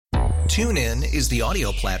TuneIn is the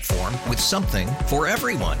audio platform with something for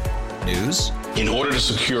everyone. News. In order to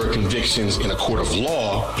secure convictions in a court of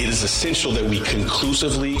law, it is essential that we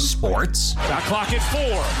conclusively. Sports. Shot clock at 4.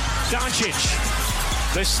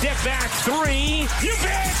 Doncic. The step back 3. You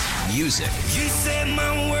bet. Music. You set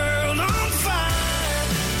my world on fire.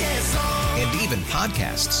 Yes, and even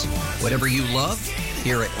podcasts. Whatever you love,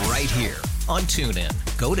 hear it right here on TuneIn.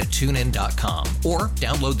 Go to TuneIn.com or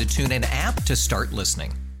download the TuneIn app to start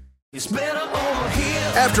listening. It's better over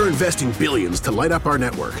here. After investing billions to light up our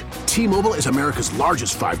network, T-Mobile is America's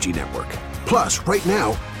largest 5G network. Plus, right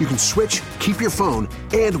now, you can switch, keep your phone,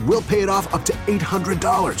 and we'll pay it off up to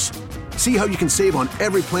 $800. See how you can save on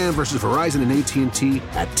every plan versus Verizon and AT&T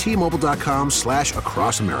at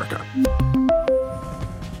T-Mobile.com/across America.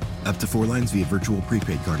 Up to 4 lines via virtual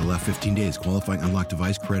prepaid card. Allow 15 days. Qualifying unlocked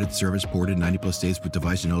device credit service ported 90+ states with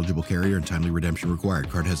device and eligible carrier and timely redemption required.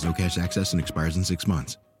 Card has no cash access and expires in 6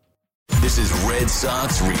 months. This is Red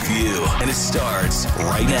Sox Review, and it starts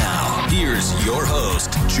right now. Here's your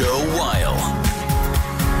host, Joe Weil.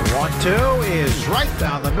 1-2 is right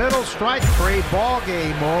down the middle. Strike three. Ball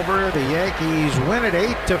game over. The Yankees win it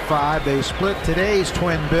 8-5. They split today's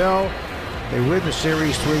twin bill. They win the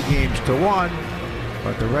series 3-1.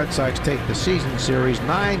 But the Red Sox take the season series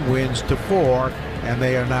 9-4, and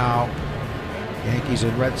they are now Yankees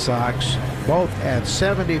and Red Sox both at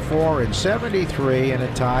 74 and 73 and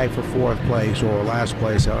a tie for fourth place or last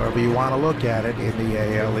place, however you want to look at it, in the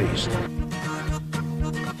AL East.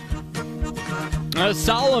 A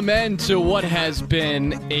solemn end to what has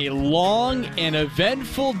been a long and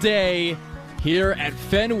eventful day here at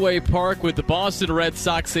Fenway Park with the Boston Red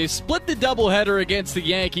Sox. They split the doubleheader against the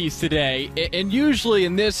Yankees today. And usually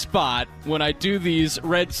in this spot, when I do these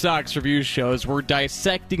Red Sox review shows, we're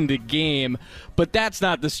dissecting the game. But that's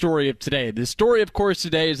not the story of today. The story, of course,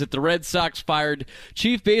 today is that the Red Sox fired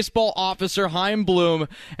Chief Baseball Officer Chaim Bloom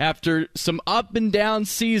after some up and down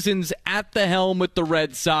seasons at the helm with the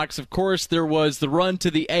Red Sox. Of course, there was the run to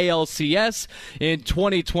the ALCS in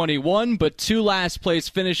 2021, but 2 last place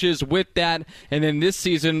finishes with that. And then this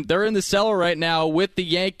season, they're in the cellar right now with the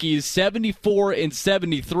Yankees, 74 and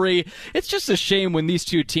 73. It's just a shame when these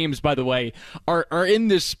two teams, by the way, are in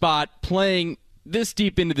this spot playing this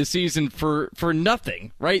deep into the season for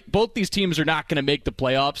nothing, right? Both these teams are not going to make the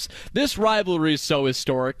playoffs. This rivalry is so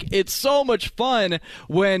historic. It's so much fun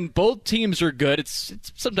when both teams are good. It's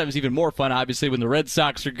sometimes even more fun, obviously, when the Red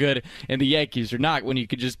Sox are good and the Yankees are not, when you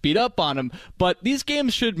could just beat up on them. But these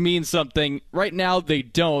games should mean something. Right now, they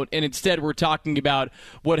don't, and instead we're talking about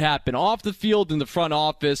what happened off the field in the front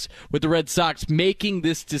office with the Red Sox making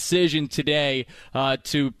this decision today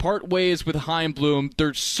to part ways with Chaim Bloom.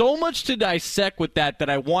 There's so much to dissect with that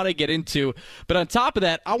I want to get into. But on top of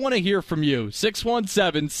that, I want to hear from you.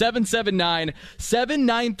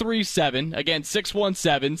 617-779-7937. Again,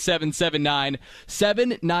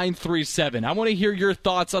 617-779-7937. I want to hear your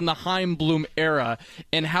thoughts on the Chaim Bloom era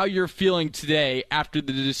and how you're feeling today after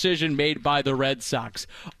the decision made by the Red Sox.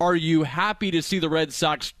 Are you happy to see the Red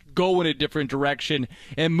Sox go in a different direction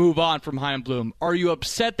and move on from Chaim Bloom? Are you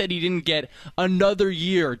upset that he didn't get another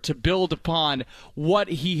year to build upon what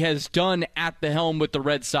he has done at the helm with the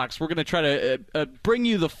Red Sox? We're going to try to bring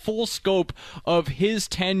you the full scope of his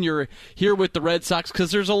tenure here with the Red Sox,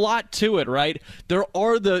 because there's a lot to it, right? There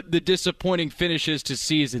are the disappointing finishes to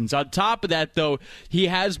seasons. On top of that, though, he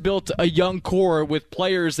has built a young core with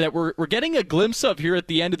players that we're getting a glimpse of here at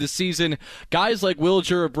the end of the season. Guys like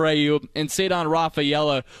Wilger Abreu and Cedar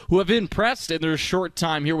Rafaela, who have impressed in their short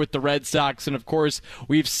time here with the Red Sox. And, of course,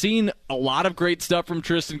 we've seen a lot of great stuff from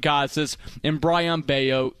Tristan Casas and Brian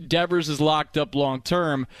Bayo. Devers is locked up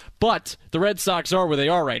long-term, but the Red Sox are where they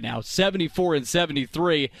are right now, 74 and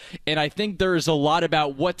 73. And I think there's a lot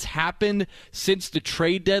about what's happened since the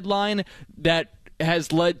trade deadline that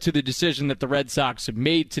has led to the decision that the Red Sox have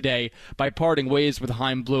made today by parting ways with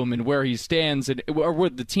Chaim Bloom and where he stands, or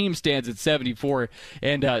where the team stands at 74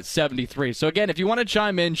 and 73. So again, if you want to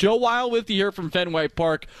chime in, Joe Weil with you here from Fenway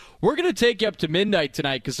Park. We're going to take you up to midnight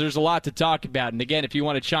tonight because there's a lot to talk about. And again, if you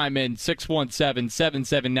want to chime in,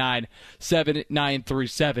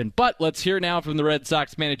 617-779-7937. But let's hear now from the Red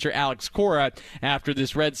Sox manager Alex Cora after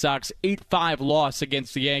this Red Sox 8-5 loss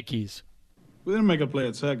against the Yankees. We didn't make a play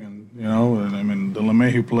at second, and I mean, the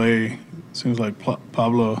LeMahieu play, seems like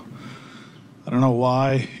Pablo, I don't know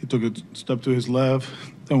why, he took a step to his left,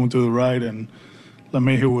 then went to the right, and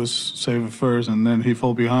LeMahieu was safe at first, and then he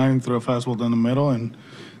fell behind, threw a fastball down the middle, and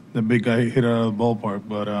the big guy hit it out of the ballpark.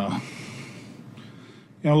 But,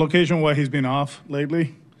 location-wise, he's been off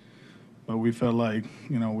lately, but we felt like,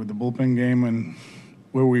 with the bullpen game and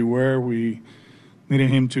where we were, we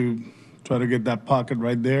needed him to try try to get that pocket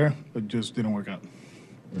right there, but just didn't work out.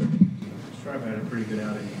 Sharp had a pretty good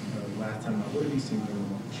outing last time. What have you seen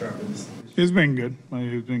from Sharp in this? He's been good.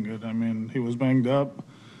 He's been good. I mean, he was banged up.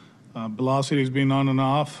 Velocity's been on and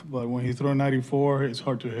off, but when he threw 94, it's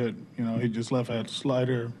hard to hit. You know, he just left a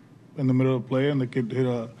slider in the middle of the play, and the kid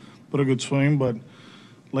put a good swing. But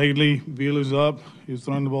lately, Weil is up. He's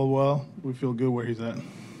throwing the ball well. We feel good where he's at.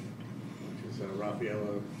 Is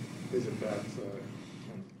Rafaela, is it bad?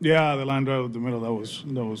 Yeah, the line drive up the middle.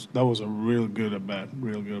 That was a real good at bat.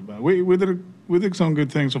 Real good at bat. We did some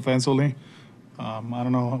good things offensively. I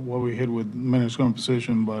don't know what we hit with men in scoring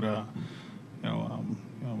position, but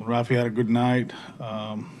Rafi had a good night.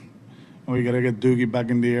 We got to get Doogie back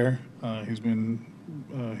in the air. He's been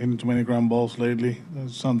hitting too many ground balls lately.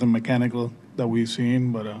 That's something mechanical that we've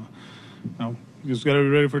seen, but just got to be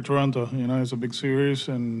ready for Toronto. You know, it's a big series,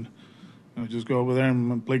 and just go over there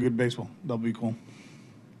and play good baseball. That'll be cool.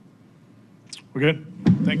 We're good.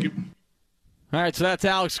 Thank you. All right, so that's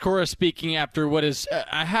Alex Cora speaking after what is,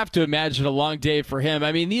 I have to imagine, a long day for him.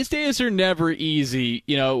 I mean, these days are never easy,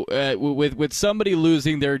 with somebody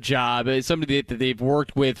losing their job, somebody that they've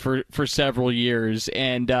worked with for several years.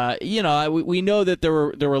 And, we know that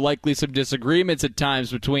there were likely some disagreements at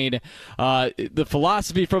times between the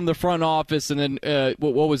philosophy from the front office and then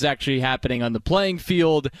what was actually happening on the playing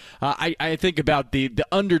field. I think about the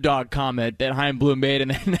underdog comment that Chaim Bloom made,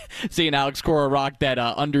 and then seeing Alex Cora rock that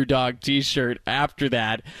underdog T-shirt after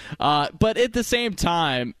that, but at the same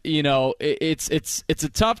time, it's a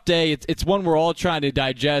tough day. It's one we're all trying to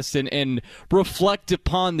digest and reflect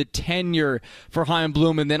upon the tenure for Chaim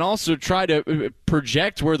Bloom, and then also try to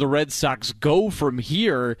project where the Red Sox go from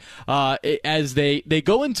here as they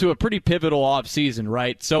go into a pretty pivotal offseason,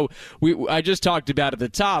 right? So I just talked about at the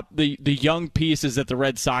top the young pieces that the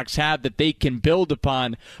Red Sox have that they can build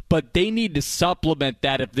upon, but they need to supplement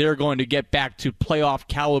that if they're going to get back to playoff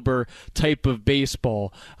caliber type of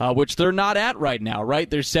baseball, which they're not at right now, right?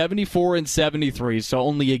 They're 74-73, so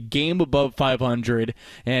only a game above 500,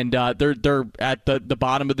 and they're at the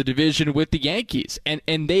bottom of the division with the Yankees, and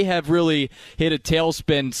they have really hit a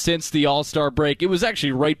tailspin since the All-Star break. It was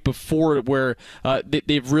actually right before where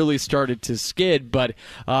they've really started to skid, but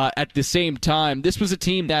at the same time, this was a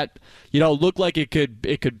team that looked like it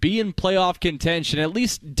could be in playoff contention, at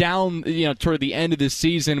least down toward the end of the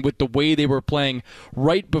season with the way they were playing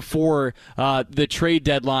right before the trade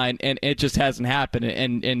deadline, and it just hasn't happened.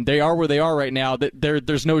 And they are where they are right now.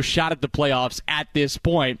 There's no shot at the playoffs at this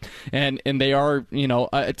point, and they are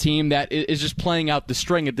a team that is just playing out the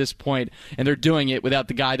string at this point, and they're doing it without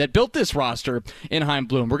the guy that built this roster in Chaim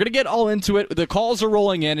Bloom. We're gonna get all into it. The calls are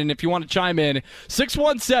rolling in, and if you want to chime in,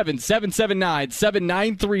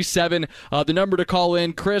 617-779-7937. The number to call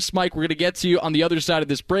in. Chris, Mike, we're going to get to you on the other side of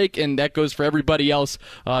this break, and that goes for everybody else.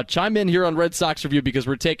 Chime in here on Red Sox Review because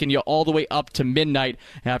we're taking you all the way up to midnight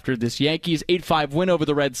after this Yankees 8-5 win over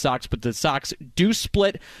the Red Sox, but the Sox do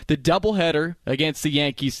split the doubleheader against the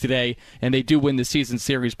Yankees today, and they do win the season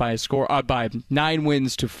series by a score by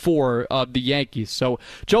 9-4 of the Yankees. So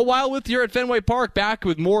Joe Weil with you at Fenway Park, back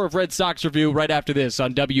with more of Red Sox Review right after this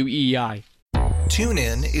on WEEI.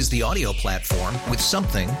 TuneIn is the audio platform with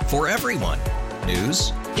something for everyone.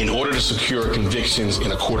 News. In order to secure convictions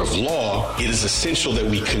in a court of law, it is essential that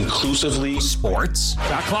we conclusively. Sports.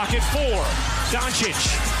 Got clock at 4. Doncic.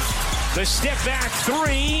 The step back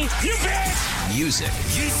 3. You bet. Music.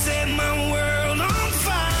 You set my world on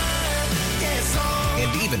fire. Yes,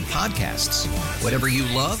 and even podcasts. Whatever you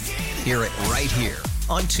love, hear it right here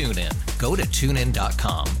on TuneIn. Go to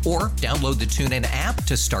TuneIn.com or download the TuneIn app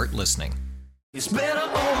to start listening. It's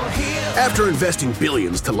better over here. After investing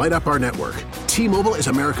billions to light up our network, T-Mobile is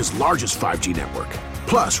America's largest 5G network.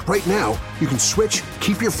 Plus, right now, you can switch,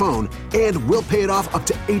 keep your phone, and we'll pay it off up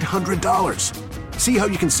to $800. See how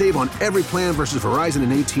you can save on every plan versus Verizon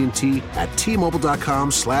and AT&T at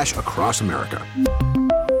T-Mobile.com/across America.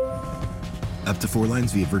 Up to 4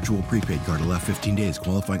 lines via virtual prepaid card. Allow 15 days.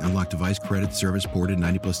 Qualifying unlocked device credit service ported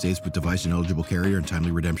 90+ days with device and eligible carrier and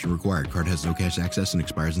timely redemption required. Card has no cash access and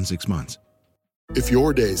expires in 6 months. If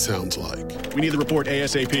your day sounds like... We need the report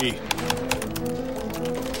ASAP.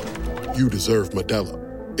 You deserve Modelo.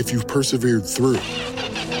 If you've persevered through...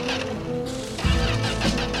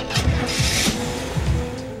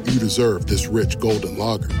 You deserve this rich golden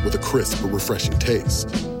lager with a crisp but refreshing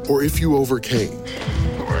taste. Or if you overcame... 2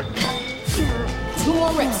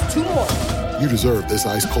 more reps, 2 more. You deserve this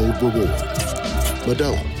ice-cold reward.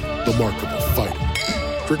 Modelo, the Markable Fighter.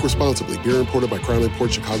 Drink responsibly. Beer imported by Crown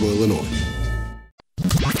Imports, Chicago, Illinois.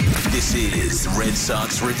 This This is Red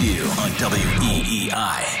Sox Review on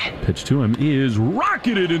WEEI. Pitch to him is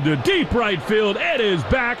rocketed into deep right field. It is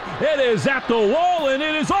back. It is at the wall, and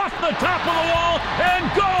it is off the top of the wall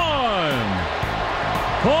and gone.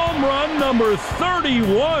 Home run number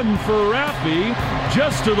 31 for Raffy,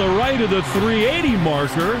 just to the right of the 380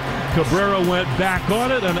 marker. Cabrera went back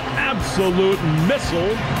on it, an absolute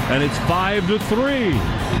missile, and it's 5-3.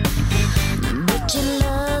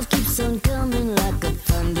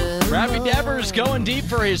 Raffy Devers going deep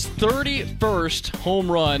for his 31st home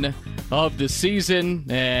run of the season,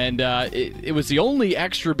 and it was the only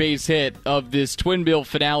extra base hit of this Twin Bill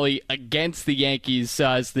finale against the Yankees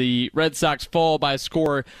as the Red Sox fall by a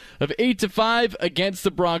score of 8-5 against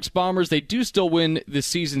the Bronx Bombers. They do still win the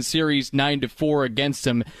season series 9-4 against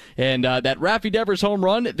them, and that Raffy Devers home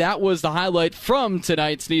run, that was the highlight from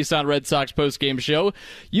tonight's Nissan Red Sox postgame show.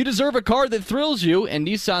 You deserve a car that thrills you, and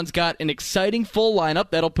Nissan's got an exciting full lineup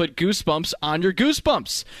that'll put goosebumps on your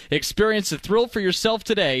goosebumps. Experience the thrill for yourself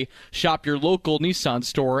today. Shop your local Nissan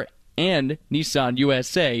store and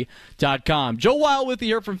NissanUSA.com. Joe Weil with you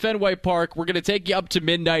here from Fenway Park. We're going to take you up to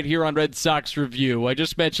midnight here on Red Sox Review. I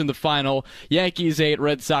just mentioned the final, Yankees 8,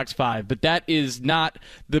 Red Sox 5, but that is not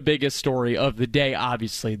the biggest story of the day,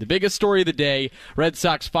 obviously. The biggest story of the day, Red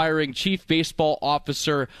Sox firing Chief Baseball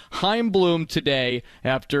Officer Chaim Bloom today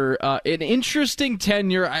after an interesting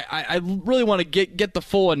tenure. I really want to get the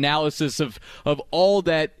full analysis of all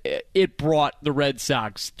that it brought the Red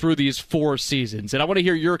Sox through these 4 seasons, and I want to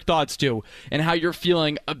hear your thoughts too, and how you're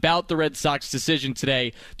feeling about the Red Sox decision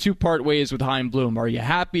today to part ways with Chaim Bloom. Are you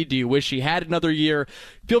happy? Do you wish he had another year?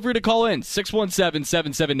 Feel free to call in,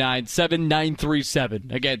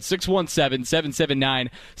 617-779-7937. Again,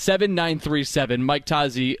 617-779-7937. Mike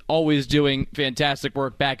Tozzi always doing fantastic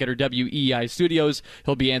work back at our WEI studios.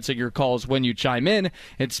 He'll be answering your calls when you chime in.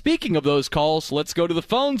 And speaking of those calls, let's go to the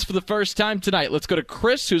phones for the first time tonight. Let's go to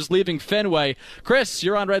Chris, who's leaving Fenway. Chris,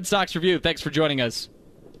 you're on Red Sox Review. Thanks for joining us.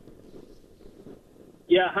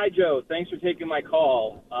 Yeah, hi, Joe. Thanks for taking my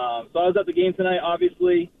call. So I was at the game tonight,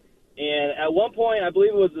 obviously, and at one point, I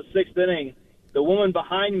believe it was the 6th inning, the woman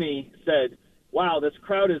behind me said, "Wow, this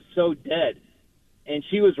crowd is so dead." And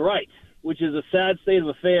she was right, which is a sad state of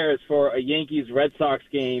affairs for a Yankees-Red Sox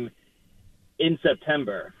game in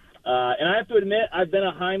September. And I have to admit, I've been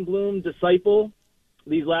a Chaim Bloom disciple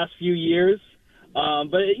these last few years,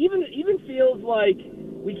 but it even feels like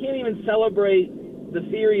we can't even celebrate the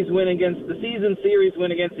season series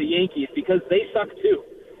win against the Yankees because they suck too.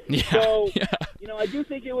 Yeah, so, I do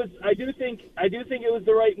think it was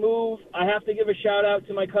the right move. I have to give a shout out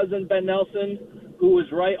to my cousin Ben Nelson, who was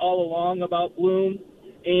right all along about Bloom.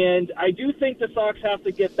 And I do think the Sox have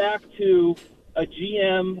to get back to a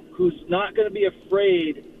GM who's not going to be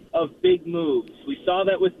afraid of big moves. We saw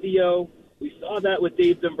that with Theo. We saw that with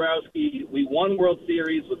Dave Dombrowski. We won World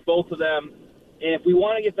Series with both of them. And if we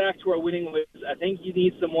want to get back to our winning ways, I think you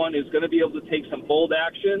need someone who's going to be able to take some bold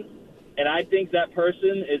action. And I think that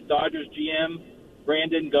person is Dodgers GM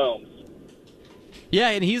Brandon Gomes. Yeah,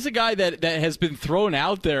 and he's a guy that has been thrown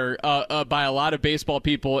out there by a lot of baseball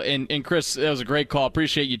people. And Chris, that was a great call.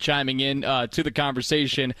 Appreciate you chiming in to the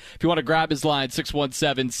conversation. If you want to grab his line,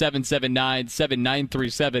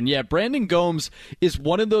 617-779-7937. Yeah, Brandon Gomes is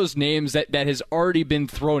one of those names that has already been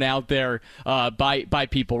thrown out there by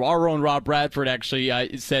people. Our own Rob Bradford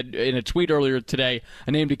actually said in a tweet earlier today,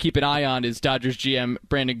 a name to keep an eye on is Dodgers GM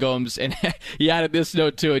Brandon Gomes. And he added this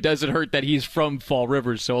note, too. It doesn't hurt that he's from Fall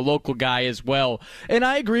River, so a local guy as well. And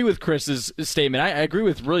I agree with Chris's statement. I agree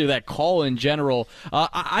with really that call in general.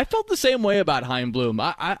 I felt the same way about Chaim Bloom.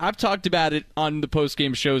 I've talked about it on the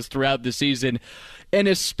postgame shows throughout the season, and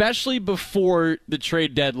especially before the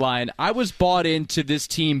trade deadline. I was bought into this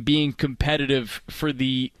team being competitive for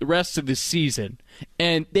the rest of the season,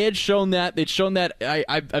 and they had shown that. They'd shown that.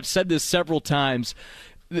 I've said this several times.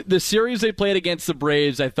 The series they played against the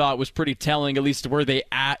Braves, I thought, was pretty telling, at least where they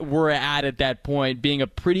were at that point, being a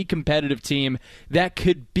pretty competitive team that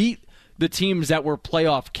could beat the teams that were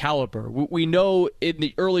playoff caliber. We know in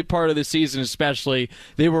the early part of the season especially,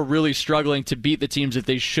 they were really struggling to beat the teams that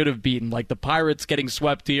they should have beaten, like the Pirates getting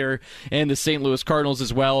swept here and the St. Louis Cardinals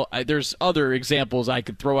as well. There's other examples I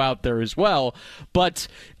could throw out there as well, but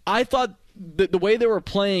I thought the way they were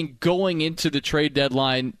playing going into the trade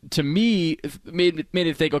deadline, to me, made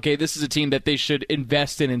it think, okay, this is a team that they should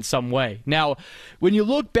invest in some way. Now, when you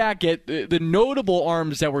look back at the notable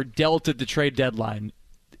arms that were dealt at the trade deadline,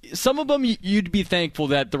 some of them you'd be thankful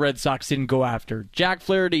that the Red Sox didn't go after. Jack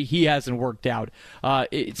Flaherty, he hasn't worked out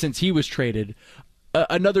since he was traded.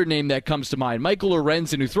 another name that comes to mind, Michael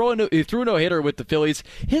Lorenzen, who threw a no-hitter with the Phillies.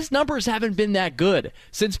 His numbers haven't been that good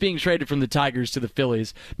since being traded from the Tigers to the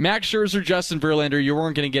Phillies. Max Scherzer, Justin Verlander, you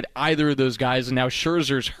weren't going to get either of those guys, and now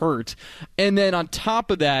Scherzer's hurt. And then on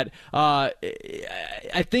top of that, I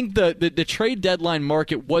think the trade deadline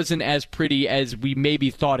market wasn't as pretty as we maybe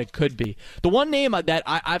thought it could be. The one name that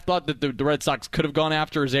I thought that the Red Sox could have gone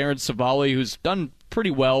after is Aaron Savali, who's done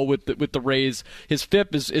pretty well with the Rays. His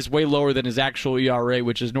FIP is way lower than his actual ERA,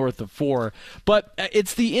 which is north of 4. But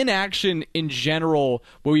it's the inaction in general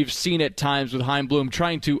where we've seen at times with Chaim Bloom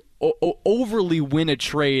trying to overly win a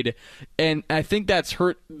trade, and I think that's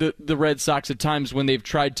hurt the Red Sox at times when they've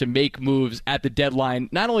tried to make moves at the deadline,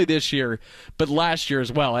 not only this year, but last year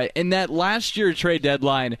as well. And that last year trade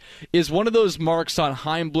deadline is one of those marks on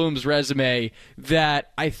Chaim Bloom's resume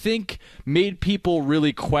that I think made people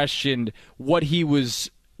really question what he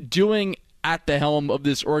was doing at the helm of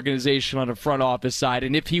this organization on the front office side,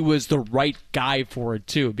 and if he was the right guy for it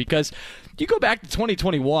too. Because you go back to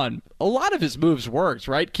 2021, a lot of his moves worked,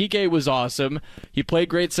 right? Kike was awesome. He played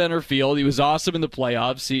great center field. He was awesome in the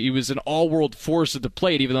playoffs. He was an all-world force at the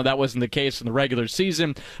plate, even though that wasn't the case in the regular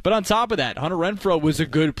season. But on top of that, Hunter Renfroe was a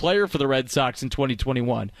good player for the Red Sox in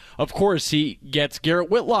 2021. Of course, he gets Garrett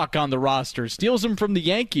Whitlock on the roster, steals him from the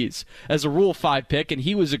Yankees as a Rule 5 pick, and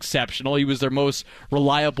he was exceptional. He was their most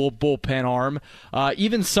reliable bullpen arm.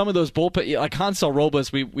 Even some of those bullpen, like Hansel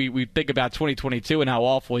Robles, we think about 2022 and how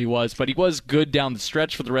awful he was, but he was good down the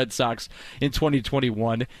stretch for the Red Sox in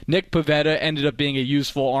 2021. Nick Pivetta ended up being a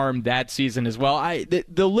useful arm that season as well.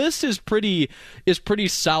 The list is pretty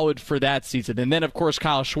solid for that season. And then, of course,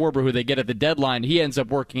 Kyle Schwarber, who they get at the deadline, he ends up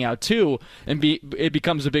working out too, and it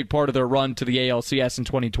becomes a big part of their run to the ALCS in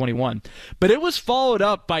 2021. But it was followed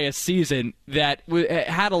up by a season that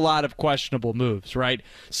had a lot of questionable moves, right?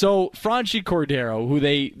 So Franchi Cordero, who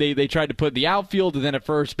they tried to put in the outfield and then at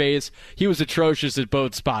first base, he was atrocious at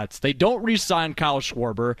both spots. They don't re-sign Kyle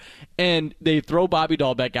Schwarber, and they throw Bobby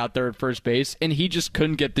Dahlbeck out there at first base, and he just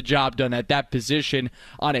couldn't get the job done at that position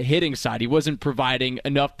on a hitting side. He wasn't providing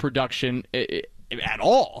enough production at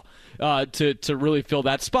all to really fill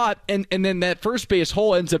that spot. And then that first base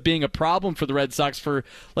hole ends up being a problem for the Red Sox for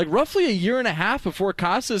like roughly a year and a half before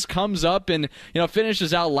Casas comes up and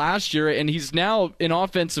finishes out last year, and he's now an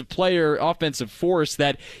offensive player, offensive force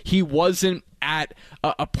that he wasn't at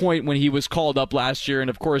a point when he was called up last year,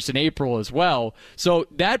 and of course in April as well. So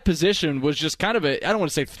that position was just kind of I don't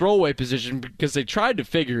want to say throwaway position because they tried to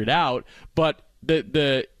figure it out, but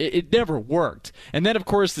it never worked. And then, of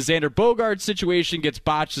course, the Xander Bogaerts situation gets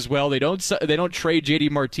botched as well. They don't trade JD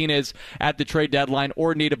Martinez at the trade deadline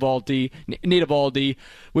or Nate Eovaldi.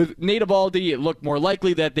 With Nate Eovaldi, it looked more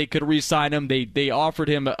likely that they could re-sign him. They offered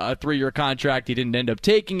him a 3-year contract. He didn't end up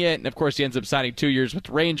taking it, and of course, he ends up signing 2 years with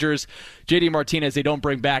the Rangers. JD Martinez, they don't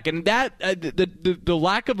bring back, and that the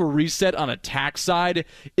lack of a reset on a tax side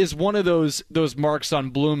is one of those marks on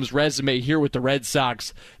Bloom's resume here with the Red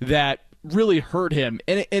Sox that really hurt him,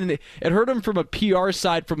 and it hurt him from a PR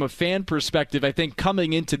side, from a fan perspective, I think,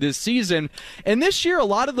 coming into this season. And this year, a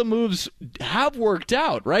lot of the moves have worked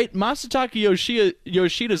out, right? Masataka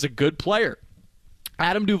Yoshida's a good player.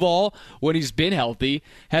 Adam Duvall, when he's been healthy,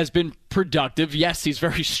 has been productive. Yes, he's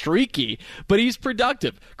very streaky, but he's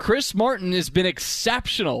productive. Chris Martin has been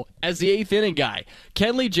exceptional as the 8th inning guy.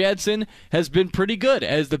 Kenley Jansen has been pretty good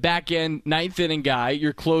as the back-end 9th inning guy,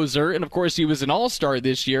 your closer, and of course he was an all-star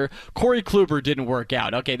this year. Corey Kluber didn't work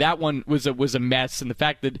out. Okay, that one was a mess, and the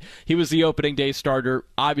fact that he was the opening day starter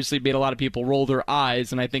obviously made a lot of people roll their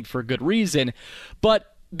eyes, and I think for good reason. But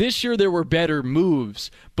this year there were better moves,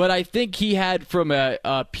 but I think he had, from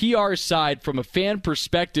a PR side, from a fan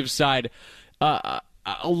perspective side, a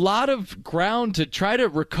lot of ground to try to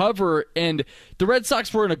recover, and the Red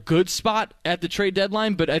Sox were in a good spot at the trade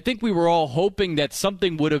deadline, but I think we were all hoping that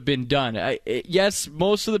something would have been done. Yes,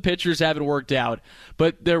 most of the pitchers haven't worked out,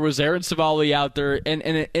 but there was Aaron Savali out there,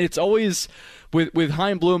 and it's always with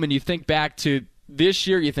Chaim Bloom, and you think back to this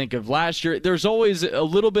year, you think of last year, there's always a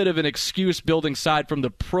little bit of an excuse building side from the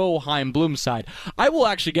pro Chaim Bloom side. I will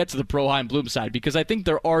actually get to the pro Chaim Bloom side because I think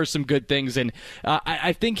there are some good things, and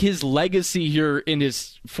I think his legacy here in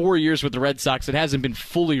his 4 years with the Red Sox, it hasn't been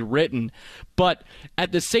fully written. But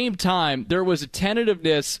at the same time, there was a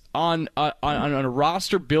tentativeness on a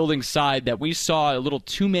roster building side that we saw a little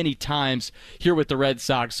too many times here with the Red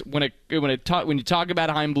Sox when you talk about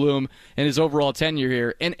Chaim Bloom and his overall tenure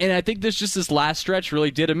here. And I think this last stretch really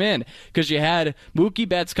did him in, because you had Mookie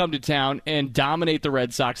Betts come to town and dominate the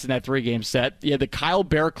Red Sox in that 3-game set. You had the Kyle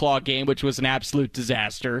Bearclaw game, which was an absolute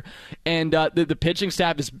disaster. And the pitching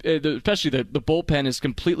staff, especially the bullpen, is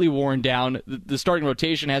completely worn down. The starting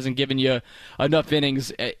rotation hasn't given you enough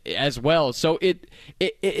innings as well. So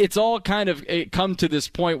it's all kind of come to this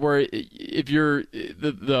point where if you're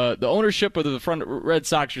the ownership or the front Red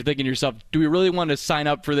Sox, you're thinking to yourself, do we really want to sign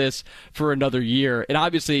up for this for another year? And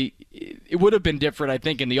obviously, it would have been different, I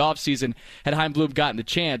think, in the offseason had Chaim Bloom gotten the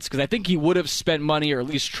chance, because I think he would have spent money, or at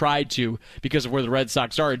least tried to, because of where the Red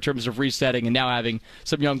Sox are in terms of resetting and now having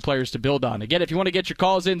some young players to build on. Again, if you want to get your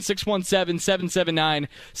calls in,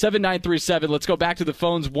 617-779-7937. Let's go back to the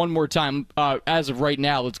phones one more time as of right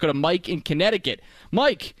now. Let's go to Mike in Connecticut.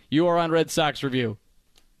 Mike, you are on Red Sox Review.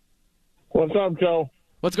 What's up, Joe?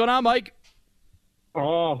 What's going on, Mike?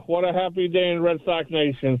 Oh, what a happy day in Red Sox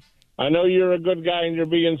Nation. I know you're a good guy and you're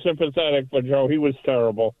being sympathetic, but, Joe, he was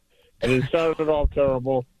terrible. And he started off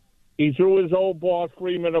terrible. He threw his old boss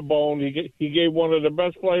Freeman a bone. He gave one of the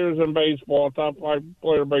best players in baseball, top 5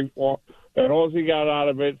 player in baseball, and all he got out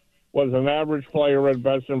of it was an average player at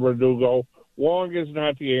best in Verdugo. Wong is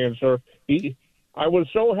not the answer. I was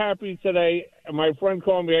so happy today. My friend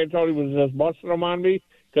called me. I thought he was just busting him on me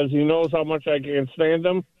because he knows how much I can't stand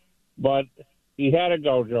him. But he had to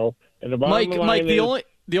go, Joe. And the bottom line is,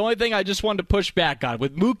 the only thing I just wanted to push back on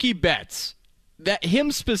with Mookie Betts, that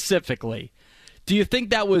him specifically, do you think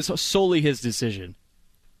that was solely his decision?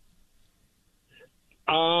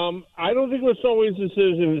 I don't think it was solely his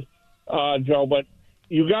decision, Joe, but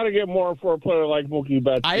you got to get more for a player like Mookie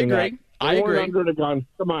Betts. I agree. I agree. Under the gun.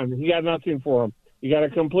 Come on, he got nothing for him. You got a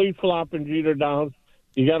complete flop in Jeter Downs.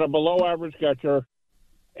 You got a below-average catcher,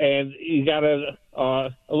 and you got a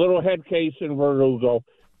little head case in Verdugo.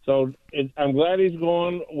 So I'm glad he's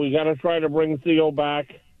gone. We got to try to bring Theo back.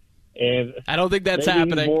 And I don't think that's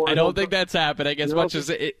happening. I don't think that's happening. As much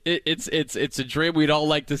as it's a dream we'd all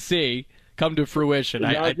like to see come to fruition.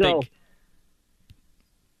 I think.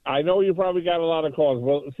 I know you probably got a lot of calls.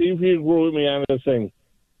 Well, see if you agree with me on this thing.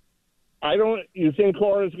 You think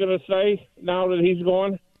Cora's going to stay now that he's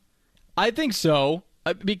gone? I think so.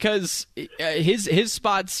 Because his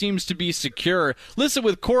spot seems to be secure. Listen,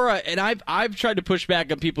 with Cora, and I've tried to push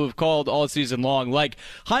back on people who've called all season long. Like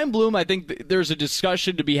Chaim Bloom, I think there's a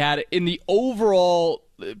discussion to be had in the overall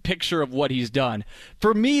picture of what he's done.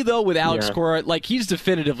 For me, though, with Alex Cora, like he's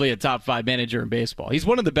definitively a top 5 manager in baseball. He's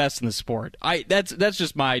one of the best in the sport. That's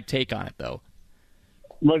just my take on it, though.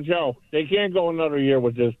 But Joe, they can't go another year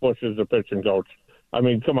with this Bush as the pitching coach. I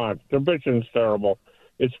mean, come on, their pitching's terrible.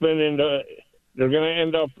 It's been they're going to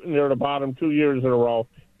end up near the bottom 2 years in a row.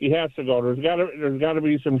 He has to go. There's got to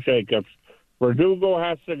be some shakeups. Verdugo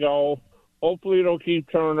has to go. Hopefully they'll keep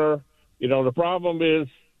Turner. You know, the problem is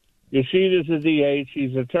Yoshida is a DH.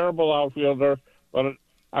 He's a terrible outfielder. But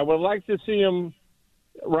I would like to see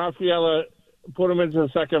Rafaela, put him into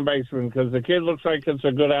second baseman because the kid looks like it's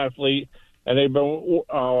a good athlete. And they've been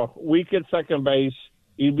weak at second base.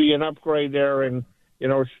 He'd be an upgrade there. And, you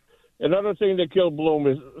know, another thing that killed Bloom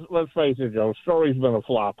is, let's face it, Joe, Story's been a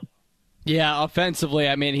flop. Yeah, offensively,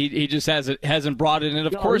 I mean, he just hasn't brought it in.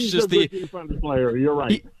 Of course, he's just a good defensive player. You're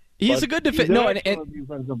right. He's a good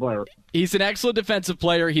defensive player. He's an excellent defensive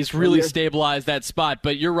player. He's really stabilized that spot.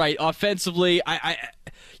 But you're right. Offensively, I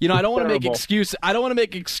don't want to make excuses. I don't want to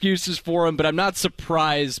make excuses for him, but I'm not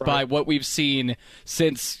surprised by what we've seen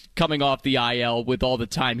since coming off the IL with all the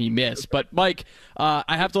time he missed. But Mike,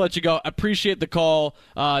 I have to let you go. Appreciate the call.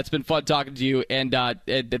 It's been fun talking to you, and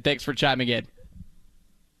thanks for chiming in.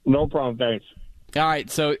 No problem. Thanks. All right,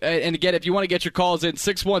 so, and again, if you want to get your calls in,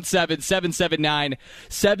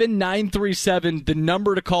 617-779-7937, the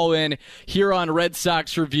number to call in here on Red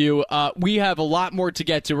Sox Review. We have a lot more to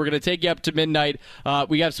get to. We're going to take you up to midnight.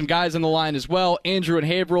 We have some guys on the line as well, Andrew and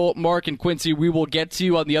Haverhill, Mark and Quincy. We will get to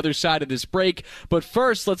you on the other side of this break. But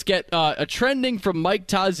first, let's get a trending from Mike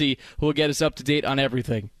Tozzi, who will get us up to date on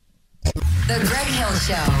everything. The Greg Hill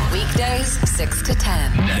Show, weekdays 6 to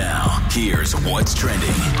 10. Now, here's what's trending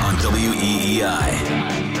on WEEI.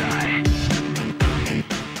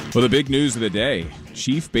 Well, the big news of the day,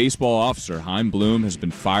 Chief Baseball Officer Chaim Bloom has been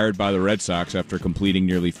fired by the Red Sox after completing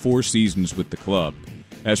nearly 4 seasons with the club.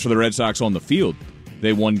 As for the Red Sox on the field,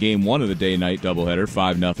 they won Game 1 of the day-night doubleheader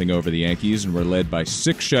 5-0 over the Yankees and were led by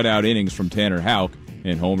 6 shutout innings from Tanner Houck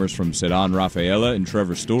and homers from Ceddanne Rafaela and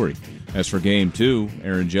Trevor Story. As for Game 2,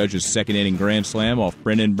 Aaron Judge's second-inning grand slam off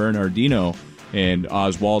Brennan Bernardino and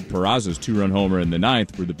Oswald Peraza's 2-run homer in the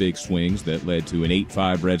 9th were the big swings that led to an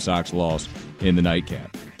 8-5 Red Sox loss in the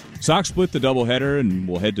nightcap. Sox split the doubleheader and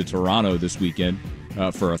will head to Toronto this weekend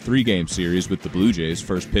for a 3-game series with the Blue Jays.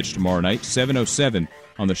 First pitch tomorrow night, 7:07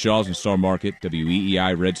 on the Shaws and Star Market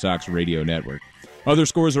WEEI Red Sox Radio Network. Other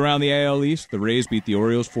scores around the AL East, the Rays beat the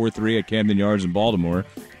Orioles 4-3 at Camden Yards in Baltimore.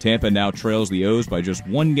 Tampa now trails the O's by just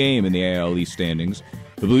 1 game in the AL East standings.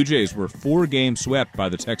 The Blue Jays were 4 games swept by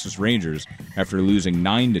the Texas Rangers after losing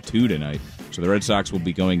 9-2 tonight. So the Red Sox will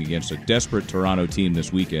be going against a desperate Toronto team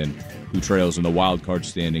this weekend who trails in the wild card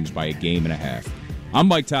standings by 1.5 games. I'm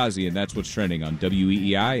Mike Tozzi, and that's what's trending on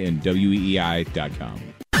WEEI and WEEI.com.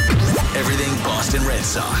 Everything Boston Red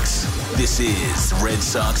Sox. This is Red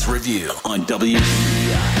Sox Review on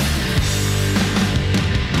WEEI.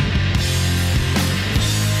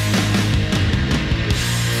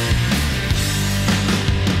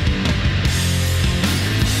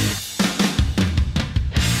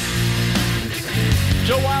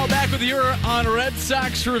 Joe Weil back with you on Red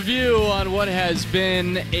Sox Review on what has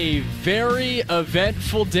been a very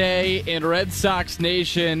eventful day in Red Sox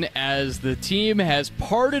Nation as the team has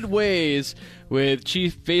parted ways with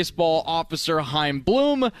Chief Baseball Officer Chaim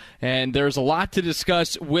Bloom, and there's a lot to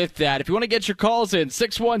discuss with that. If you want to get your calls in,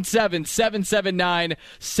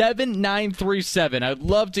 617-779-7937. I'd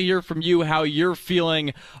love to hear from you how you're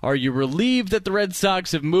feeling. Are you relieved that the Red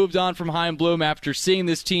Sox have moved on from Chaim Bloom after seeing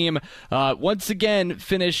this team once again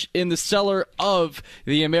finish in the cellar of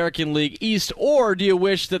the American League East, or do you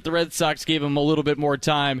wish that the Red Sox gave him a little bit more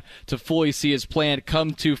time to fully see his plan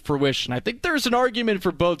come to fruition? I think there's an argument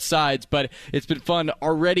for both sides, but it's been fun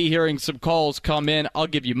already hearing some calls come in. I'll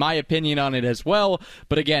give you my opinion on it as well.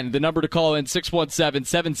 But again, the number to call in,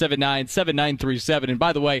 617-779-7937. And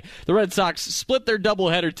by the way, the Red Sox split their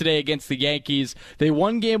doubleheader today against the Yankees. They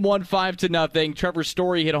won game 1 5-0. Trevor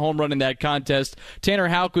Story hit a home run in that contest. Tanner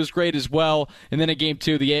Houck was great as well. And then in game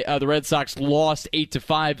 2, the Red Sox lost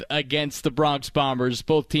 8-5 against the Bronx Bombers.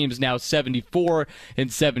 Both teams now 74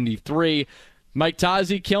 and 73. Mike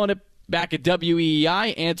Tozzi killing it back at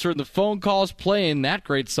WEEI, answering the phone calls, playing that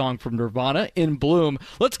great song from Nirvana, In Bloom.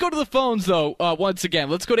 Let's go to the phones, though, once again.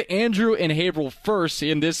 Let's go to Andrew in Haverhill first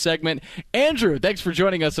in this segment. Andrew, thanks for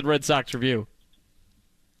joining us at Red Sox Review.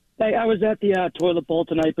 Hey, I was at the toilet bowl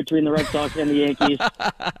tonight between the Red Sox and the Yankees.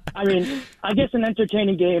 I mean, I guess an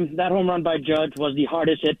entertaining game. That home run by Judge was the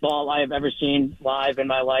hardest hit ball I have ever seen live in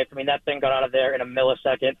my life. I mean, that thing got out of there in a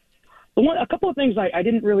millisecond. A couple of things I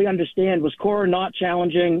didn't really understand was Cora not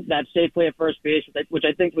challenging that safe play at first base, which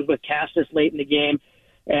I think was with Cassis late in the game.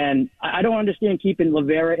 And I don't understand keeping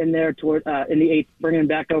Levera in there in the 8th, bringing him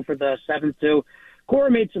back out for the 7th, too.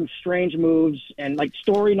 Cora made some strange moves, and like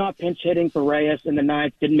Story not pinch hitting for Reyes in the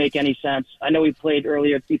 9th didn't make any sense. I know he played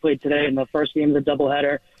today in the first game of the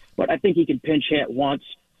doubleheader, but I think he can pinch hit once.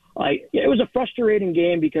 It was a frustrating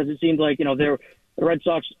game because it seemed like, the Red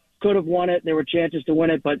Sox could have won it. There were chances to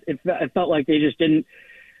win it, but it felt like they just didn't,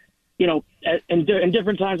 in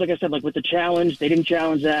different times, like I said, like with the challenge, they didn't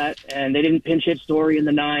challenge that, and they didn't pinch hit Story in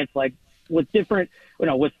the 9th. Like with different,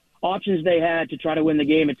 with options they had to try to win the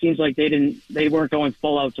game, it seems like they weren't going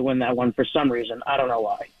full out to win that one for some reason. I don't know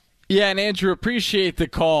why. Yeah, and Andrew, appreciate the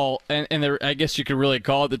call, and I guess you could really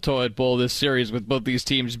call it the toilet bowl this series with both these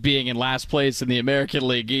teams being in last place in the American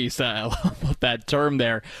League East. I love that term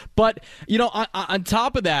there. But, on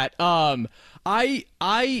top of that,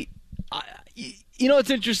 it's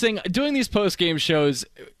interesting, doing these post-game shows,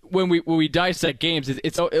 when we dissect games,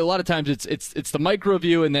 it's a lot of times it's the micro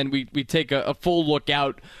view, and then we take a full look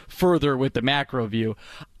out further with the macro view.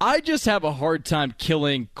 I just have a hard time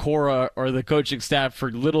killing Cora or the coaching staff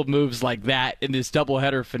for little moves like that in this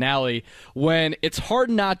doubleheader finale when it's hard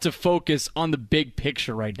not to focus on the big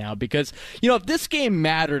picture right now. Because, if this game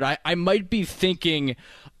mattered, I might be thinking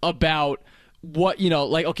about what,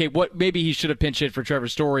 what maybe he should have pinch hit for Trevor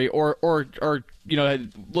Story or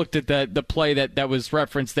looked at the play that was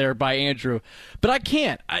referenced there by Andrew. But I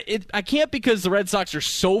can't. I can't because the Red Sox are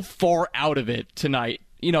so far out of it tonight.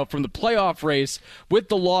 From the playoff race with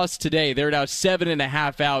the loss today, they're now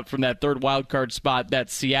 7.5 out from that third wild card spot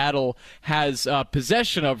that Seattle has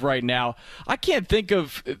possession of right now. I can't think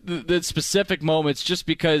of the specific moments just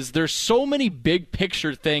because there's so many big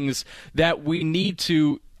picture things that we need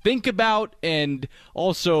to think about and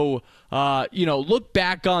also look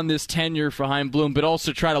back on this tenure for Chaim Bloom, but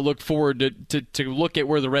also try to look forward to look at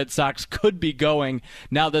where the Red Sox could be going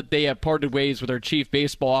now that they have parted ways with their chief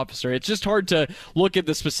baseball officer. It's just hard to look at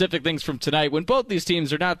the specific things from tonight when both these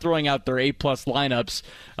teams are not throwing out their A-plus lineups.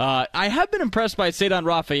 I have been impressed by Cedar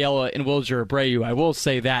Rafaela and Wilger Abreu. I will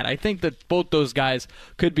say that. I think that both those guys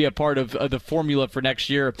could be a part of the formula for next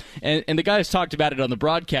year. And the guys talked about it on the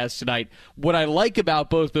broadcast tonight. What I like about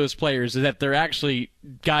both those players is that they're actually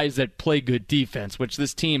guys that play good defense, which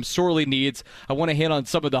this team sorely needs. I want to hit on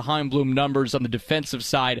some of the Chaim Bloom numbers on the defensive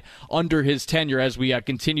side under his tenure as we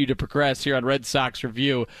continue to progress here on Red Sox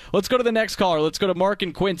Review. Let's go to the next caller. Let's go to Mark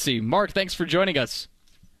and Quincy. Mark, thanks for joining us.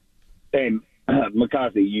 Hey,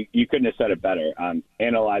 McCarthy, you couldn't have said it better.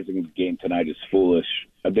 Analyzing the game tonight is foolish.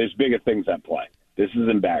 There's bigger things at play. This is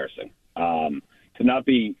embarrassing. To not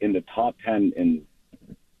be in the top 10 in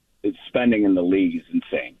spending in the league is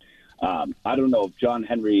insane. I don't know if John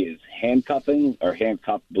Henry is handcuffing or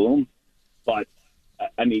handcuffed Bloom, but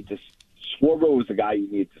I mean, Schwarber was the guy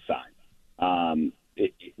you need to sign.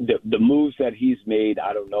 The moves that he's made,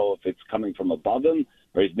 I don't know if it's coming from above him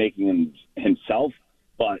or he's making them himself,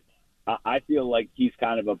 but I feel like he's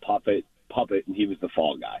kind of a puppet, and he was the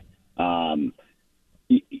fall guy.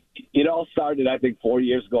 It all started, I think, 4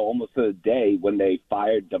 years ago, almost to the day when they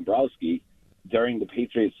fired Dombrowski during the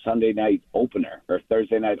Patriots Sunday night opener or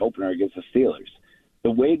Thursday night opener against the Steelers.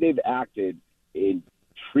 The way they've acted and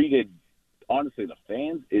treated, honestly, the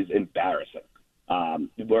fans is embarrassing.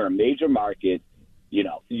 We're a major market. You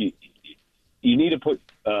know, you need to put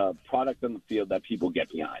product on the field that people get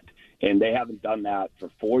behind. And they haven't done that for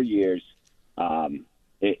 4 years. And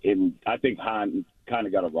I think Hahn kind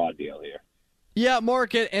of got a raw deal here. Yeah,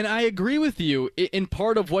 Mark, and I agree with you in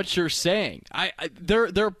part of what you're saying. There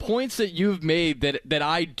are points that you've made that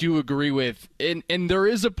I do agree with, and there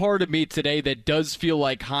is a part of me today that does feel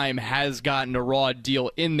like Chaim has gotten a raw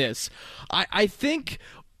deal in this. I think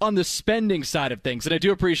on the spending side of things, and I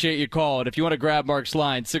do appreciate your call, and if you want to grab Mark's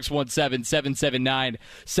line,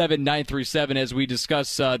 617-779-7937 as we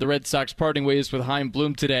discuss the Red Sox parting ways with Chaim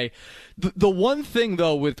Bloom today. The one thing,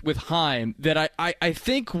 though, with Chaim that I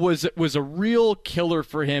think was a real killer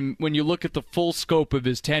for him when you look at the full scope of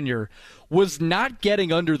his tenure was not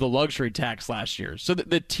getting under the luxury tax last year. So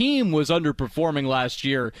the team was underperforming last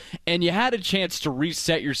year, and you had a chance to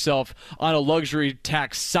reset yourself on a luxury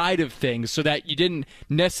tax side of things so that you didn't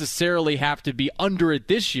necessarily have to be under it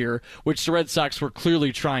this year, which the Red Sox were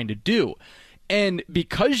clearly trying to do. And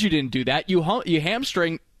because you didn't do that, you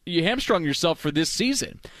hamstrung yourself for this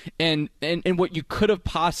season and what you could have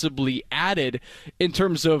possibly added in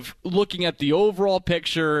terms of looking at the overall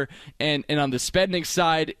picture and on the spending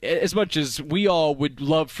side. As much as we all would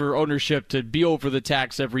love for ownership to be over the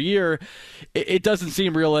tax every year, it doesn't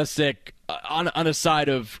seem realistic on a side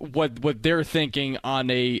of what they're thinking on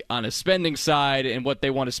a spending side and what they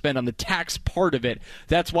want to spend on the tax part of it.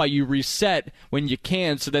 That's why you reset when you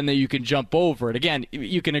can, so then you can jump over it. Again,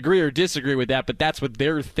 you can agree or disagree with that, but that's what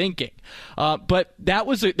they're thinking. But that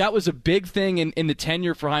was a big thing in the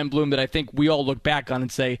tenure for Chaim Bloom that I think we all look back on and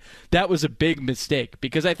say that was a big mistake,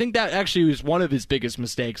 because I think that actually was one of his biggest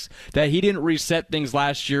mistakes, that he didn't reset things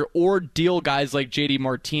last year or deal guys like J.D.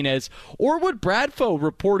 Martinez or what Bradfo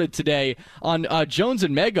reported today on Jones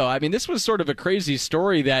and Mego. I mean, this was sort of a crazy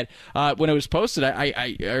story that when it was posted,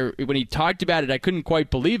 when he talked about it, I couldn't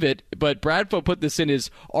quite believe it. But Bradfo put this in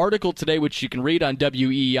his article today, which you can read on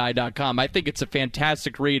WEEI.com. I think it's a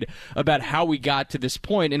fantastic read about how we got to this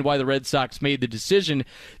point and why the Red Sox made the decision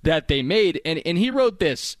that they made. And he wrote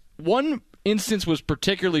this. One instance was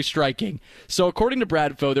particularly striking. So according to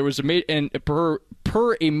Bradfo, there was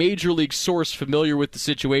per a major league source familiar with the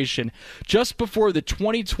situation, just before the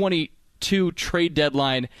 2022 trade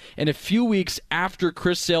deadline and a few weeks after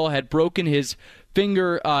Chris Sale had broken his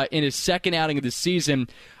finger in his second outing of the season,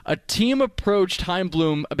 a team approached Chaim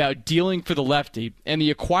Bloom about dealing for the lefty, and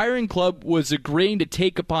the acquiring club was agreeing to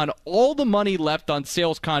take upon all the money left on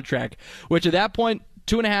Sale's contract, which at that point,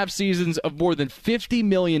 2.5 seasons of more than $50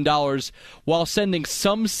 million, while sending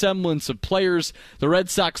some semblance of players. The Red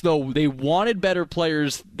Sox, though, they wanted better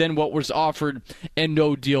players than what was offered, and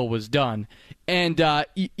no deal was done. And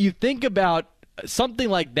you think about something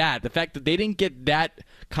like that, the fact that they didn't get that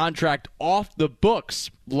contract off the books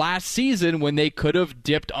last season when they could have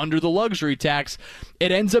dipped under the luxury tax, it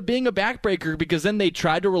ends up being a backbreaker, because then they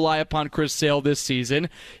tried to rely upon Chris Sale this season.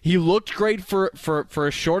 He looked great for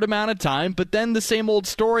a short amount of time, but then the same old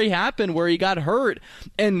story happened where he got hurt.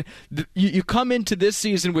 And you come into this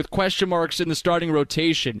season with question marks in the starting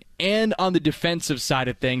rotation and on the defensive side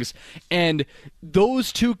of things, and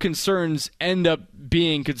those two concerns end up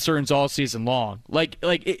being concerns all season long. Like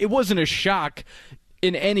it wasn't a shock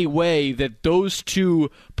in any way that those two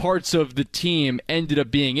parts of the team ended up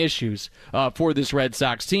being issues for this Red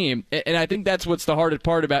Sox team. And I think that's what's the hardest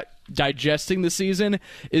part about digesting the season,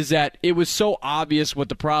 is that it was so obvious what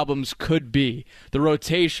the problems could be. The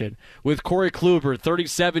rotation with Corey Kluber,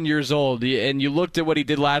 37 years old, and you looked at what he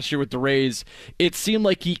did last year with the Rays, it seemed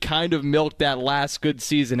like he kind of milked that last good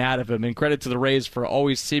season out of him, and credit to the Rays for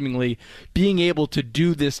always seemingly being able to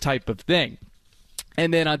do this type of thing.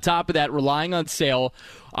 And then on top of that, relying on Sale,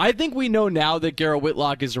 I think we know now that Garrett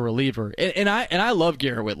Whitlock is a reliever, and I love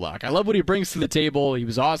Garrett Whitlock. I love what he brings to the table. He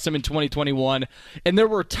was awesome in 2021, and there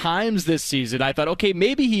were times this season I thought, okay,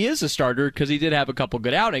 maybe he is a starter because he did have a couple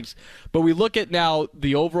good outings. But we look at now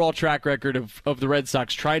the overall track record of the Red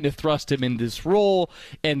Sox trying to thrust him in this role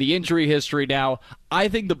and the injury history now. I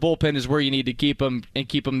think the bullpen is where you need to keep him and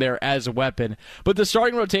keep him there as a weapon. But the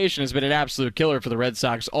starting rotation has been an absolute killer for the Red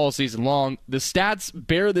Sox all season long. The stats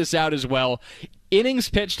bear this out as well. Innings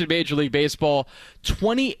pitched in Major League Baseball,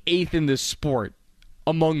 28th in this sport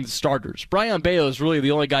among the starters. Brian Bayo is really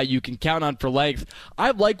the only guy you can count on for length.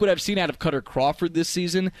 I like what I've seen out of Cutter Crawford this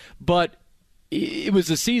season, but it was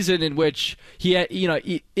a season in which he had,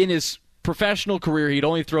 in his professional career, he'd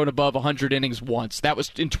only thrown above 100 innings once. That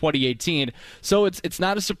was in 2018. So it's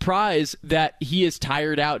not a surprise that he is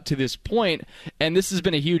tired out to this point, and this has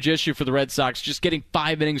been a huge issue for the Red Sox, just getting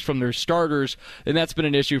 5 innings from their starters, and that's been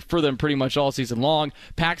an issue for them pretty much all season long.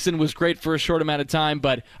 Paxton was great for a short amount of time,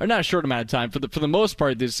 or not a short amount of time, for the most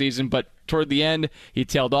part this season, but toward the end, he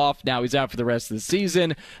tailed off. Now he's out for the rest of the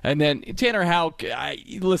season. And then Tanner Houck,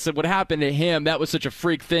 listen, what happened to him, that was such a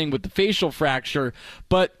freak thing with the facial fracture,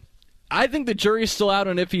 but I think the jury's still out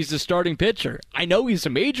on if he's a starting pitcher. I know he's a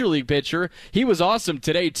major league pitcher. He was awesome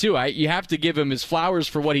today, too. You have to give him his flowers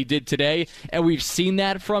for what he did today, and we've seen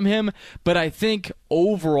that from him. But I think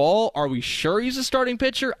overall, are we sure he's a starting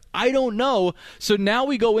pitcher? I don't know. So now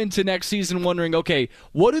we go into next season wondering, okay,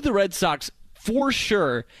 what do the Red Sox for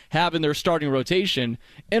sure have in their starting rotation?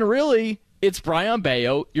 And really, it's Brian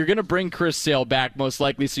Bayo. You're going to bring Chris Sale back most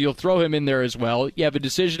likely, so you'll throw him in there as well. You have a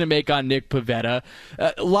decision to make on Nick Pivetta.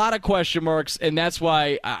 A lot of question marks, and that's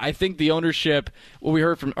why I think the ownership, what we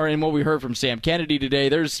heard from Sam Kennedy today,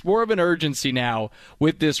 there's more of an urgency now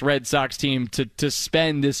with this Red Sox team to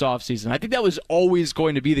spend this offseason. I think that was always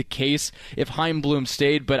going to be the case if Chaim Bloom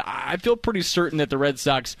stayed, but I feel pretty certain that the Red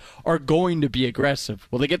Sox are going to be aggressive.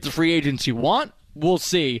 Will they get the free agents you want? We'll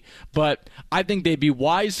see, but I think they'd be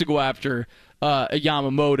wise to go after a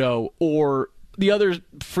Yamamoto or the other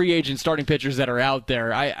free agent starting pitchers that are out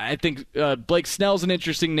there. I think Blake Snell's an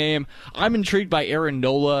interesting name. I'm intrigued by Aaron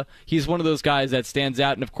Nola. He's one of those guys that stands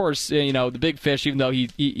out. And, of course, the big fish, even though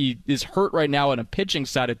he is hurt right now on a pitching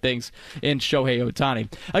side of things, in Shohei Ohtani.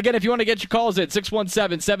 Again, if you want to get your calls at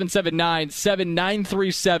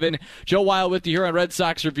 617-779-7937. Joe Weil with you here on Red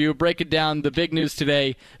Sox Review, breaking down the big news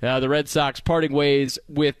today. The Red Sox parting ways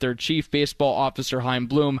with their chief baseball officer, Chaim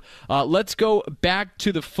Bloom. Let's go back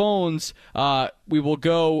to the phones.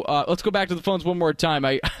 Let's go back to the phones one more time.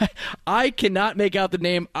 I cannot make out the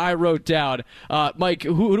name I wrote down. Mike,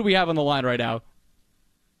 who do we have on the line right now?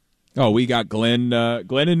 Oh, we got Glenn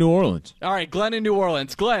in New Orleans. All right, Glenn in New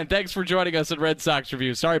Orleans. Glenn, thanks for joining us at Red Sox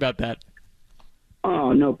Review. Sorry about that.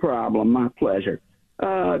 Oh, no problem. My pleasure.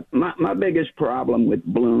 My biggest problem with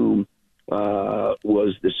Bloom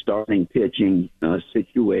was the starting pitching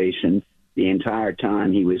situation the entire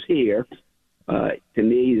time he was here. To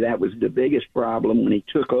me, that was the biggest problem when he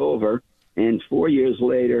took over. And 4 years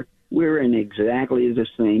later, we're in exactly the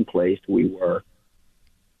same place we were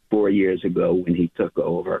 4 years ago when he took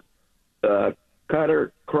over.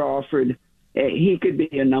 Cutter Crawford, he could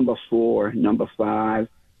be a number 4, number 5.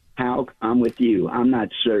 Houck, I'm with you. I'm not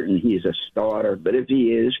certain he's a starter, but if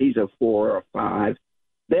he is, he's a 4 or 5.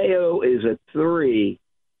 Bayo is a 3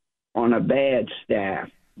 on a bad staff.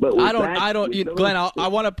 But Glenn, I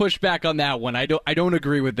want to push back on that one. I don't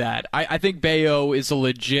agree with that. I think Bayo is a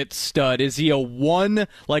legit stud. Is he a 1,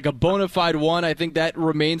 like a bona fide 1? I think that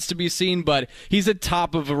remains to be seen, but he's a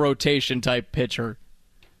top of a rotation type pitcher.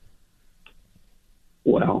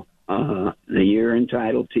 Well, you're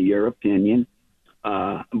entitled to your opinion.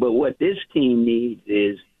 But what this team needs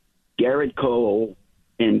is Garrett Cole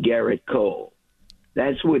and Garrett Cole.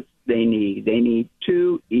 That's what they need. They need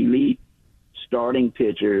 2 elite starting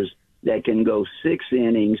pitchers that can go 6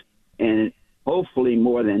 innings and hopefully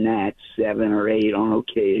more than that, 7 or 8 on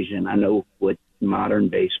occasion. I know what modern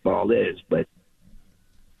baseball is, but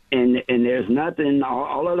and there's nothing.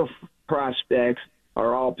 All of the prospects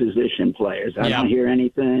are all position players. I don't hear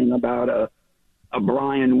anything about a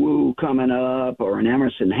Brian Wu coming up or an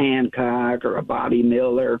Emerson Hancock or a Bobby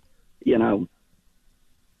Miller, and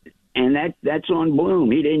that's on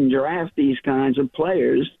Bloom. He didn't draft these kinds of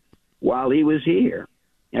players while he was here.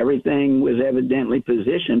 Everything was evidently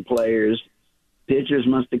position players. Pitchers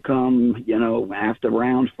must have come, after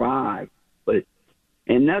round 5.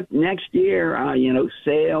 And next year,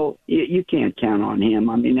 Sale, you can't count on him.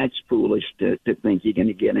 I mean, that's foolish to think you're going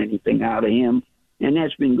to get anything out of him. And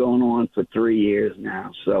that's been going on for 3 years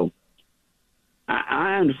now. So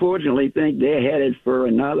I unfortunately think they're headed for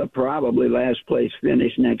another probably last place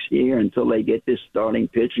finish next year until they get this starting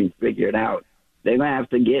pitching figured out. They're going to have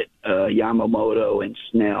to get Yamamoto and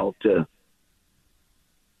Snell to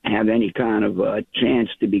have any kind of a chance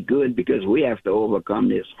to be good, because we have to overcome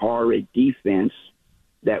this horrid defense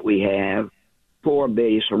that we have, poor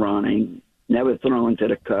base running, never throwing to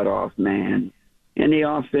the cutoff man. And the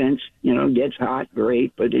offense, gets hot,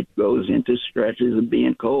 great, but it goes into stretches of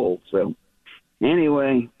being cold. So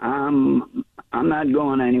anyway, I'm not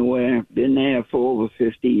going anywhere. Been there for over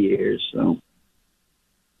 50 years. So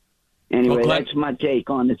anyway, that's my take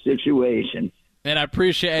on the situation. And I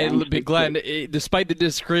appreciate it, Glenn. Despite the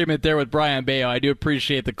disagreement there with Brian Bayo, I do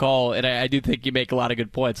appreciate the call, and I do think you make a lot of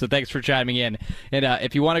good points. So thanks for chiming in. And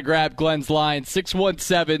if you want to grab Glenn's line,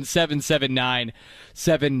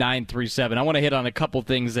 617-779-7937. I want to hit on a couple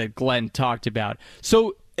things that Glenn talked about.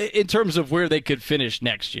 So in terms of where they could finish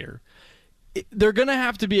next year, they're going to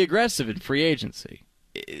have to be aggressive in free agency.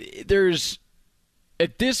 There's,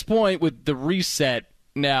 at this point with the reset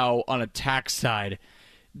now on a tax side,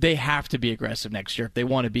 they have to be aggressive next year if they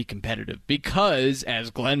want to be competitive, because,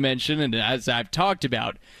 as Glenn mentioned and as I've talked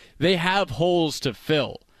about, they have holes to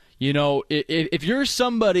fill. If you're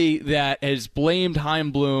somebody that has blamed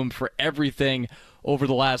Chaim Bloom for everything over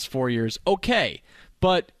the last 4 years, okay,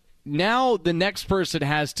 but now the next person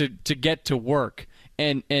has to get to work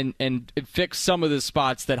and fix some of the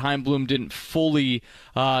spots that Chaim Bloom didn't fully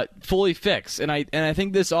fix. And I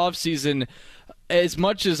think this offseason, as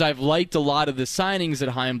much as I've liked a lot of the signings that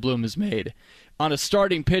Chaim Bloom has made, on a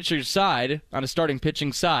starting pitching side,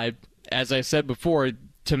 as I said before,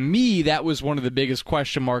 to me, that was one of the biggest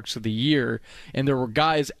question marks of the year. And there were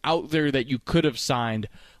guys out there that you could have signed,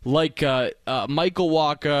 like Michael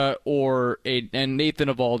Wacha and Nathan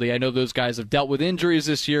Eovaldi. I know those guys have dealt with injuries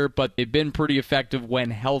this year, but they've been pretty effective when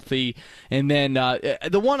healthy. And then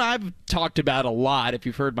the one I've talked about a lot, if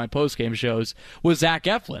you've heard my postgame shows, was Zach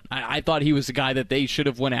Eflin. I thought he was a guy that they should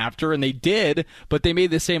have went after, and they did, but they made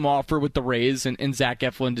the same offer with the Rays, and Zach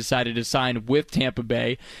Eflin decided to sign with Tampa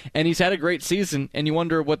Bay. And he's had a great season, and you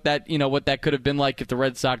wonder what that could have been like if the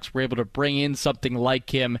Red Sox were able to bring in something like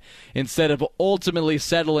him instead of ultimately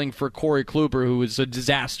settling for Corey Kluber, who was a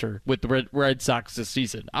disaster with the Red Sox this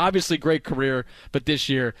season. Obviously, great career, but this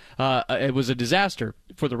year it was a disaster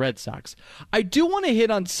for the Red Sox. I do want to hit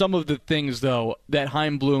on some of the things, though, that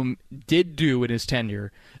Chaim Bloom did do in his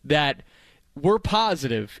tenure that were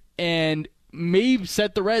positive and may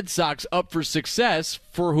set the Red Sox up for success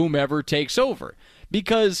for whomever takes over.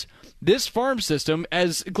 Because this farm system,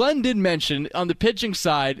 as Glenn did mention, on the pitching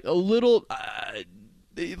side, a little...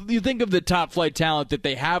 you think of the top flight talent that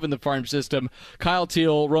they have in the farm system: Kyle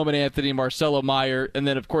Teal, Roman Anthony, Marcelo Meyer, and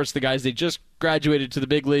then, of course, the guys they just graduated to the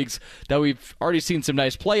big leagues that we've already seen some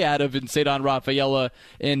nice play out of in Cedon Rafaela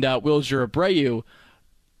and Wilger Abreu.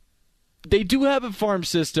 They do have a farm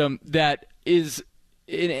system that is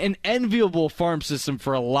an enviable farm system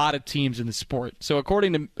for a lot of teams in the sport. So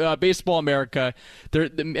according to Baseball America,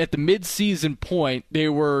 at the mid-season point, they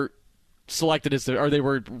were selected they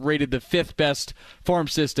were rated the 5th best farm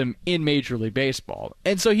system in Major League Baseball.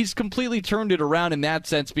 And so he's completely turned it around in that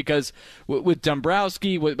sense, because with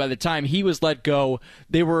Dombrowski, by the time he was let go,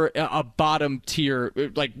 they were a bottom tier,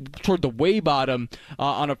 like toward the way bottom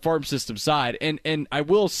on a farm system side. And I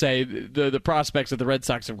will say the prospects that the Red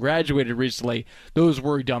Sox have graduated recently, those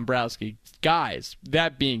were Dombrowski guys.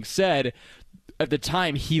 That being said, at the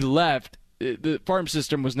time he left, the farm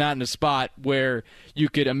system was not in a spot where you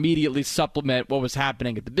could immediately supplement what was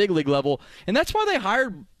happening at the big league level. And that's why they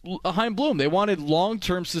hired Chaim Bloom. They wanted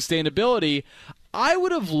long-term sustainability. I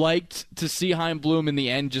would have liked to see Chaim Bloom in the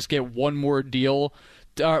end just get one more deal,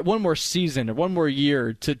 one more season, or one more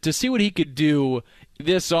year to see what he could do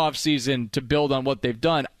this offseason to build on what they've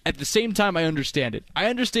done. At the same time, I understand it. I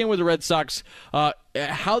understand where the Red Sox,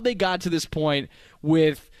 how they got to this point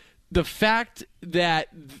with the fact that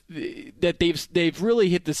they've really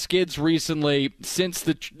hit the skids recently since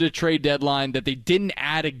the trade deadline, that they didn't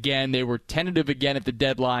add again. They were tentative again at the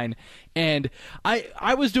deadline. And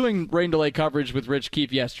I was doing rain delay coverage with Rich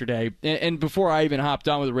Keefe yesterday, and before I even hopped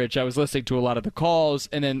on with Rich, I was listening to a lot of the calls,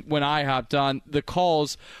 and then when I hopped on, the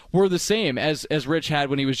calls were the same as Rich had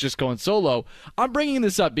when he was just going solo. I'm bringing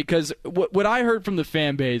this up because what I heard from the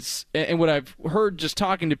fan base, and what I've heard just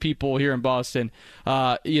talking to people here in Boston,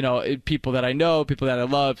 people that I know, people that I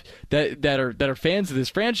love, that are fans of this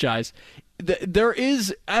franchise, there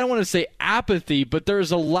is, I don't want to say apathy, but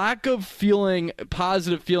there's a lack of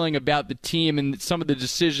positive feeling about the team and some of the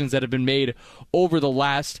decisions that have been made over the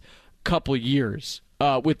last couple years.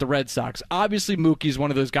 with the Red Sox. Obviously, Mookie's one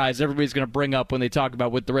of those guys everybody's going to bring up when they talk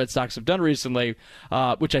about what the Red Sox have done recently,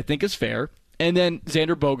 which I think is fair. And then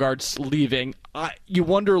Xander Bogaerts leaving. You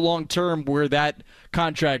wonder long-term where that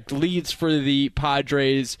contract leads for the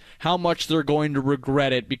Padres, how much they're going to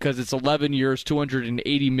regret it because it's 11 years,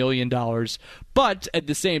 $280 million. But at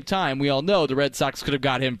the same time, we all know the Red Sox could have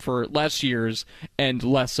got him for less years and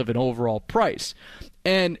less of an overall price.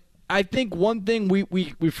 And I think one thing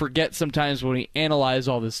we forget sometimes when we analyze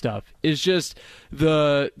all this stuff is just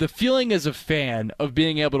the feeling as a fan of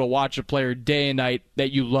being able to watch a player day and night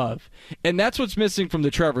that you love. And that's what's missing from the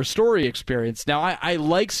Trevor Story experience. Now, I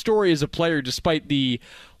like Story as a player despite the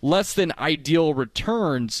less than ideal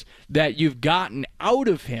returns that you've gotten out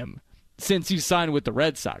of him since he signed with the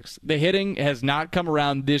Red Sox. The hitting has not come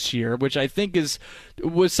around this year, which I think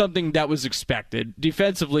was something that was expected.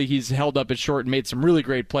 Defensively, he's held up at short and made some really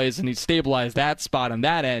great plays, and he's stabilized that spot on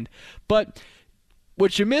that end. But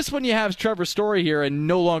what you miss when you have Trevor Story here and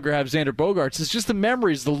no longer have Xander Bogaerts is just the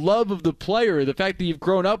memories, the love of the player, the fact that you've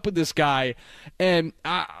grown up with this guy. And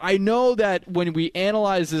I know that when we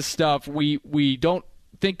analyze this stuff, we don't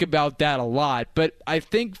think about that a lot. But I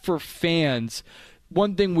think for fans,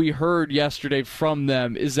 one thing we heard yesterday from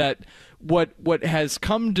them is that what has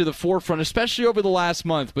come to the forefront, especially over the last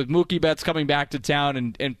month with Mookie Betts coming back to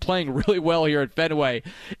town and playing really well here at Fenway,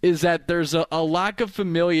 is that there's a lack of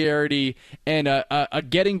familiarity and a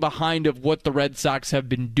getting behind of what the Red Sox have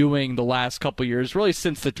been doing the last couple of years, really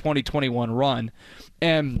since the 2021 run.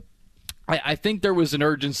 And I think there was an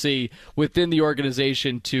urgency within the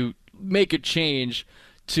organization to make a change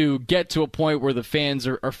to get to a point where the fans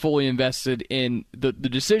are fully invested in the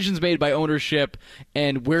decisions made by ownership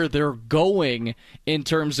and where they're going in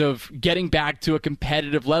terms of getting back to a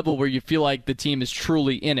competitive level where you feel like the team is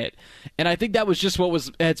truly in it. And I think that was just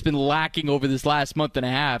it's been lacking over this last month and a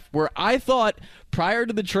half, where I thought prior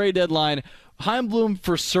to the trade deadline, Chaim Bloom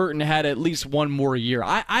for certain had at least one more year.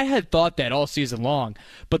 I had thought that all season long.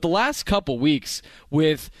 But the last couple weeks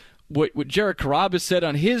with what Jared Carrabis said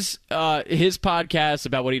on his podcast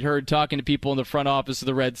about what he'd heard talking to people in the front office of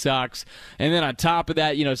the Red Sox, and then on top of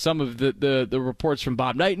that, some of the reports from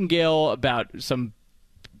Bob Nightingale about some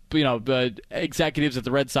executives that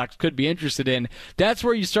the Red Sox could be interested in. That's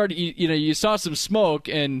where you started. You saw some smoke,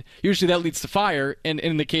 and usually that leads to fire. And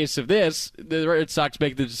in the case of this, the Red Sox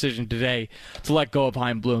make the decision today to let go of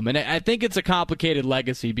Chaim Bloom, and I think it's a complicated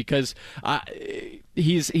legacy because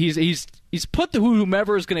he's put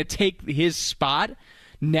whomever is going to take his spot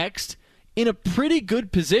next in a pretty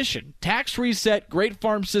good position. Tax reset, great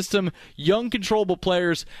farm system, young controllable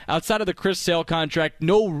players. Outside of the Chris Sale contract,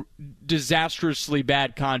 no disastrously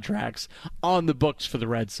bad contracts on the books for the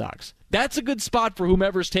Red Sox. That's a good spot for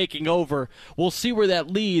whomever's taking over. We'll see where that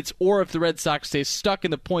leads, or if the Red Sox stay stuck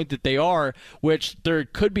in the point that they are, which they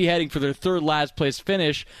could be heading for their third last place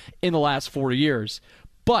finish in the last 4 years.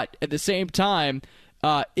 But at the same time,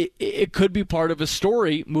 it could be part of a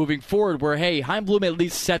story moving forward where, hey, Chaim Bloom at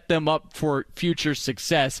least set them up for future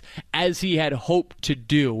success as he had hoped to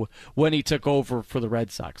do when he took over for the Red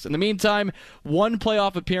Sox. In the meantime, one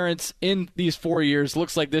playoff appearance in these 4 years.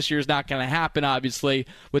 Looks like this year's not going to happen, obviously,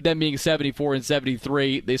 with them being 74 and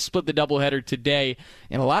 73. They split the doubleheader today,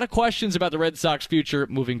 and a lot of questions about the Red Sox future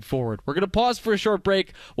moving forward. We're going to pause for a short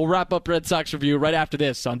break. We'll wrap up Red Sox Review right after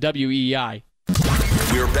this on WEEI.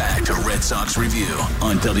 We're back to Red Sox Review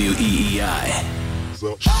on WEEI.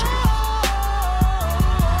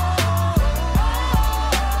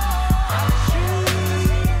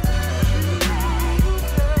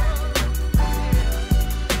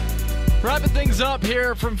 Wrapping things up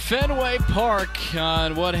here from Fenway Park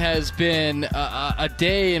on what has been a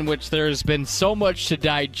day in which there's been so much to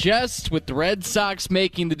digest, with the Red Sox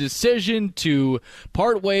making the decision to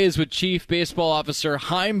part ways with Chief Baseball Officer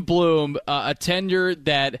Chaim Bloom, a tenure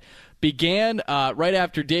that began right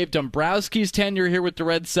after Dave Dombrowski's tenure here with the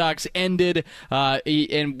Red Sox ended.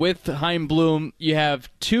 And with Chaim Bloom, you have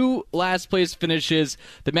two last-place finishes,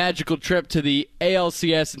 the magical trip to the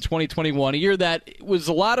ALCS in 2021, a year that was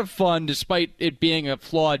a lot of fun despite it being a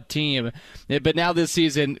flawed team. But now this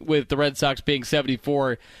season, with the Red Sox being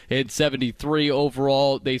 74 and 73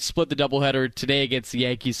 overall, they split the doubleheader today against the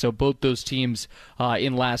Yankees, so both those teams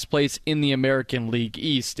in last place in the American League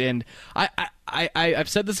East. And I've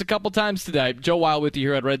said this a couple times today. Joe Weil with you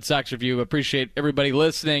here at Red Sox Review. Appreciate everybody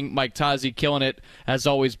listening. Mike Tozzi killing it, as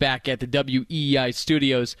always, back at the WEEI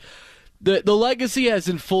studios. The legacy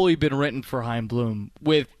hasn't fully been written for Chaim Bloom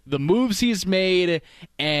with the moves he's made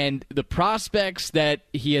and the prospects that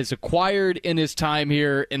he has acquired in his time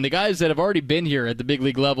here and the guys that have already been here at the big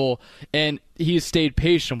league level and he's stayed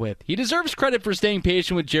patient with. He deserves credit for staying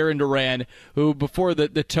patient with Jarren Duran, who before the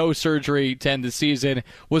toe surgery to end the season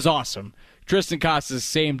was awesome. Tristan Casas,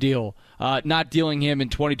 same deal. Not dealing him in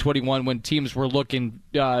 2021 when teams were looking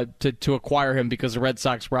to acquire him because the Red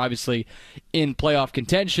Sox were obviously in playoff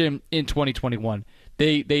contention in 2021.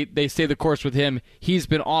 They stay the course with him. He's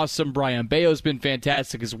been awesome. Brian Bayo's been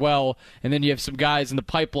fantastic as well. And then you have some guys in the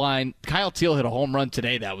pipeline. Kyle Teal hit a home run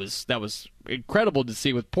today. That was incredible to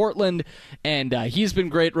see with Portland. And he's been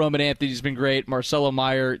great. Roman Anthony's been great. Marcelo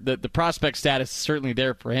Meyer, the prospect status is certainly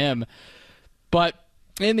there for him. But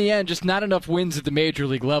in the end, just not enough wins at the major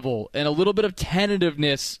league level, and a little bit of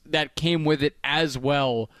tentativeness that came with it as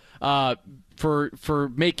well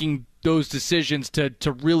for making those decisions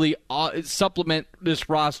to really supplement this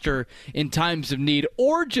roster in times of need,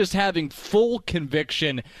 or just having full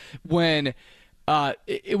conviction when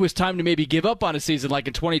it was time to maybe give up on a season like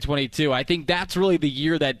in 2022. I think that's really the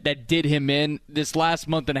year that did him in. This last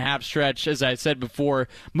month and a half stretch, as I said before,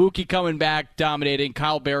 Mookie coming back, dominating,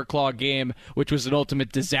 Kyle Bearclaw game, which was an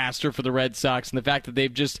ultimate disaster for the Red Sox, and the fact that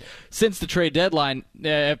they've just, since the trade deadline,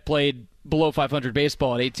 have played below 500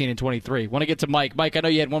 baseball at 18 and 23. Want to get to Mike. Mike, I know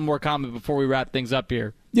you had one more comment before we wrap things up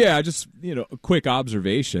here. Yeah, just a quick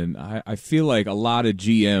observation. I feel like a lot of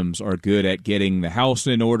GMs are good at getting the house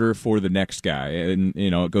in order for the next guy. And,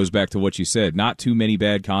 it goes back to what you said. Not too many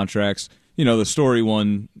bad contracts. The story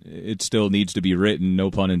one, it still needs to be written,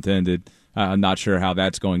 no pun intended. I'm not sure how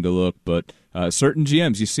that's going to look. But certain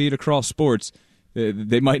GMs, you see it across sports,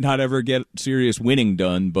 they might not ever get serious winning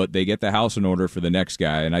done, but they get the house in order for the next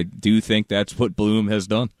guy. And I do think that's what Bloom has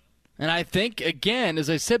done. And I think, again, as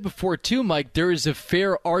I said before too, Mike, there is a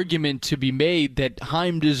fair argument to be made that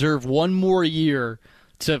Chaim deserved one more year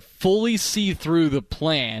to fully see through the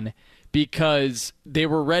plan because they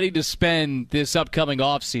were ready to spend this upcoming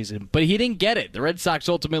offseason. But he didn't get it. The Red Sox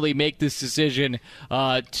ultimately make this decision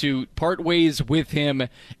to part ways with him.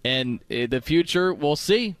 And in the future, we'll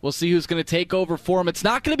see. We'll see who's going to take over for him. It's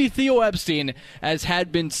not going to be Theo Epstein, as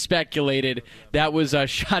had been speculated. That was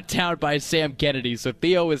shot down by Sam Kennedy. So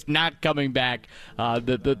Theo is not coming back.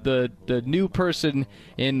 The new person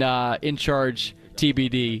in charge,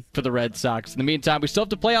 TBD for the Red Sox. In the meantime, we still have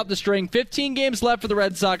to play out the string. 15 games left for the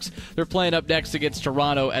Red Sox. They're playing up next against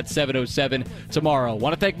Toronto at 7:07 tomorrow.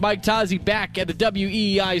 Want to thank Mike Tozzi back at the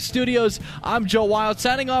WEEI studios. I'm Joe Weil,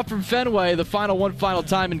 signing off from Fenway. The final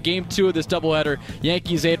time in Game 2 of this doubleheader.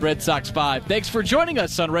 Yankees 8, Red Sox 5. Thanks for joining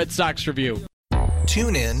us on Red Sox Review.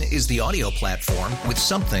 TuneIn is the audio platform with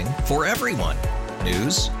something for everyone.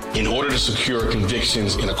 News. In order to secure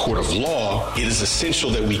convictions in a court of law, it is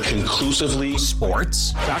essential that we conclusively.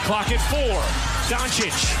 Sports. The clock at 4.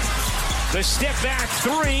 Doncic. The step back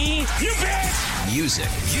 3. You bet. Music.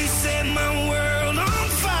 You set my world on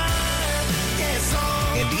fire. Yes,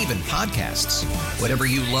 and even podcasts. Whatever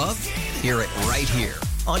you love, hear it right here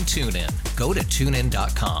on TuneIn. Go to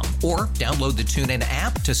TuneIn.com or download the TuneIn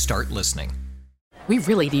app to start listening. We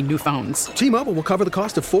really need new phones. T-Mobile will cover the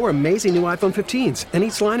cost of 4 amazing new iPhone 15s, and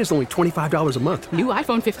each line is only $25 a month. New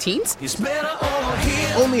iPhone 15s? It's better over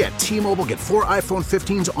here. Only at T-Mobile, get 4 iPhone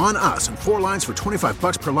 15s on us and 4 lines for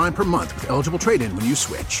 $25 per line per month with eligible trade-in when you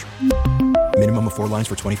switch. Minimum of 4 lines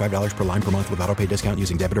for $25 per line per month with autopay discount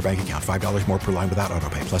using debit or bank account. $5 more per line without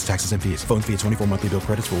autopay, plus taxes and fees. Phone fee at 24 monthly bill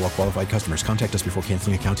credits for well-qualified customers. Contact us before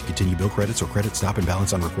canceling account to continue bill credits or credit stop and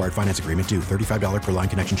balance on required finance agreement due. $35 per line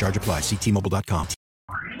connection charge applies. See T-Mobile.com.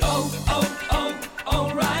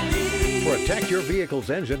 O'Reilly. Protect your vehicle's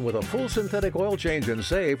engine with a full synthetic oil change and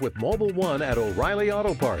save with Mobil 1 at O'Reilly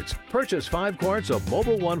Auto Parts. Purchase 5 quarts of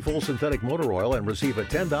Mobil 1 full synthetic motor oil and receive a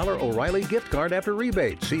 $10 O'Reilly gift card after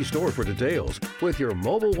rebate. See store for details. With your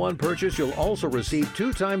Mobil 1 purchase, you'll also receive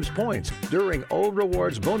 2 times points during O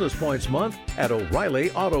Rewards Bonus Points Month at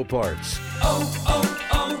O'Reilly Auto Parts.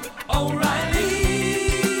 O'Reilly.